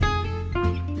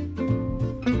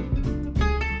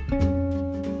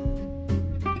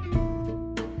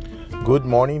Good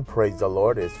morning, praise the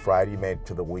Lord. It's Friday, made it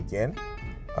to the weekend.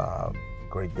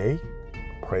 Great day.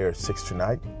 Prayer 6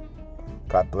 tonight.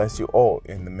 God bless you all.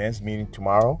 In the men's meeting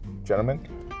tomorrow, gentlemen,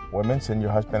 women, send your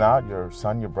husband out, your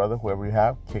son, your brother, whoever you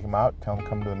have, kick him out, tell him to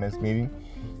come to the men's meeting.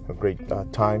 A great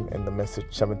time in the message,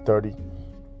 7:30,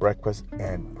 breakfast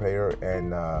and prayer,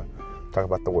 and talk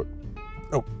about the word.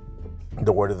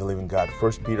 The word of the living God.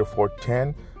 1 Peter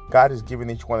 4:10. God has given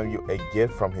each one of you a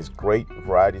gift from his great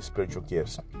variety of spiritual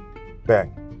gifts.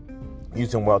 Bang.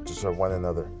 Use them well to serve one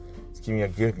another. He's giving you a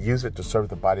gift. Use it to serve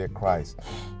the body of Christ.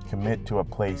 Commit to a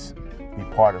place. Be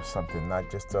part of something, not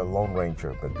just a lone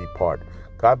ranger, but be part.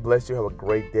 God bless you. Have a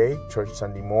great day. Church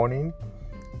Sunday morning.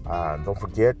 Don't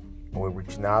forget, we're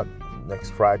reaching out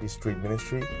next Friday, Street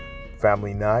Ministry,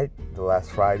 Family Night, the last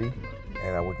Friday.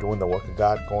 And we're doing the work of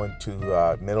God, going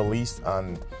to Middle East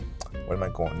on, where am I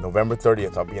going? November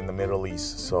 30th, I'll be in the Middle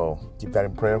East. So keep that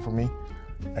in prayer for me.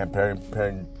 And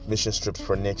preparing mission trips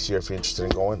for next year. If you're interested in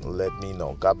going, let me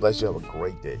know. God bless you. Have a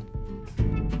great day.